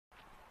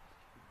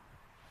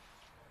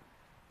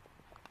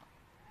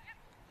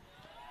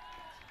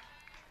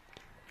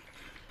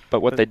But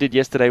what they did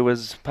yesterday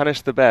was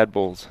punish the bad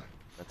balls.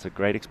 That's a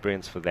great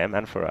experience for them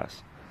and for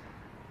us.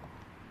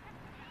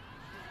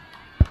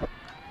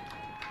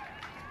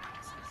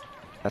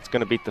 That's going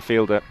to beat the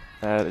fielder.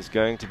 That is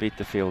going to beat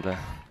the fielder.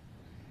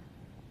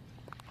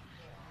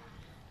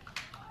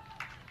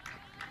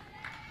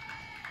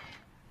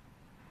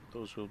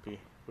 Those will be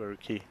very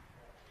key.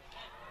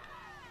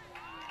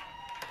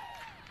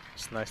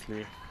 It's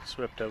nicely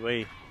swept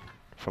away.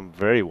 From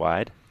very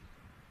wide.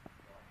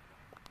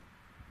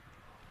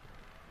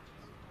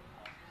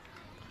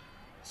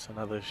 It's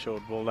another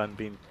short ball and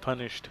being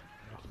punished.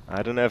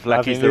 I don't know if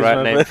lucky's the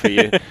right name for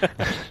you.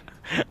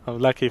 I'm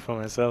lucky for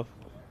myself.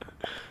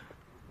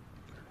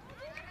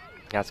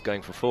 That's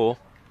going for 4.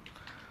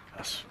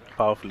 That's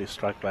powerfully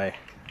struck by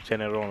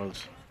Jenny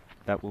Ronalds.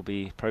 That will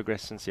be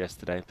progress since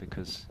yesterday,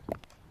 because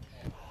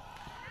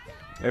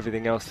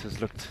everything else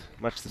has looked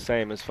much the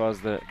same as far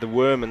as the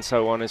worm and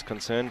so on is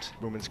concerned.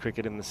 Women's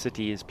cricket in the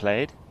city is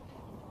played.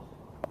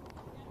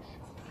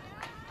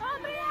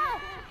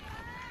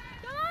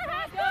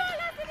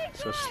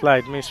 So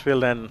slight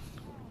misfield and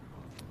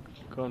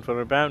going for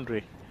a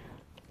boundary.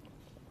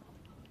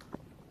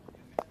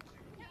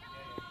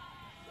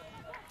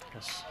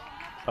 Yes,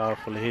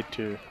 powerfully hit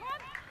to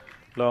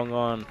long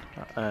on,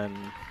 and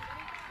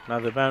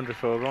another boundary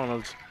for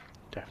Ronalds.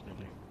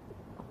 Definitely.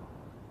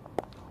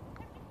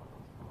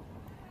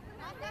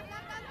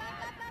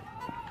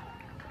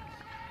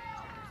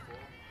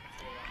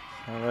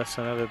 And that's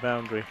another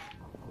boundary.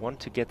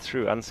 Want to get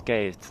through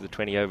unscathed to the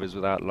 20 overs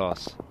without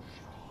loss.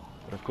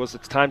 But of course,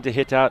 it's time to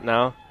hit out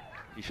now.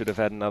 You should have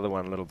had another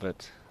one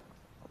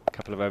a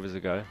couple of overs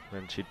ago,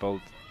 when she'd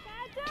bowled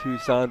 2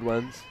 sound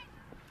ones.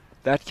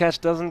 That catch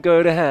doesn't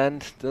go to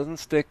hand, doesn't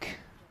stick.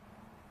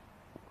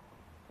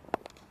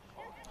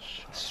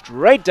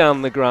 Straight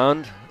down the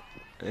ground.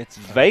 It's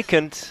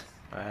vacant.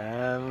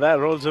 And that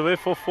rolls away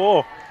for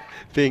 4.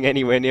 Being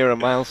anywhere near a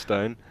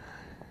milestone.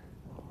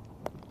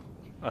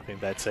 I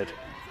think that's it.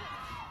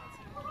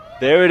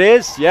 There it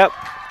is, yep.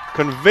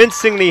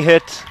 Convincingly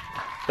hit.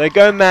 They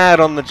go mad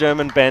on the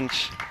German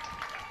bench.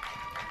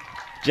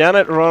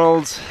 Janet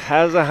Ronalds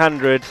has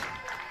 100.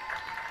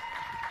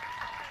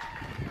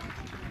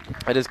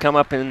 It has come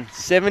up in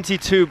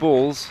 72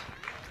 balls.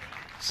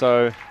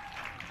 So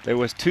there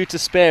was 2 to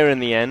spare in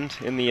the end,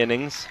 in the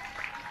innings.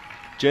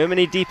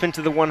 Germany deep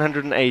into the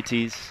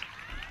 180s.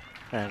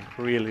 And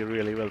really,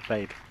 really well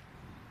played.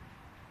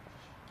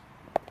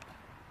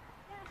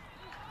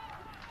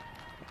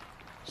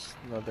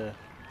 Another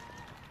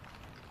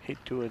hit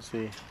towards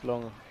the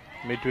long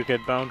mid-wicket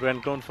boundary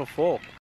and gone for 4.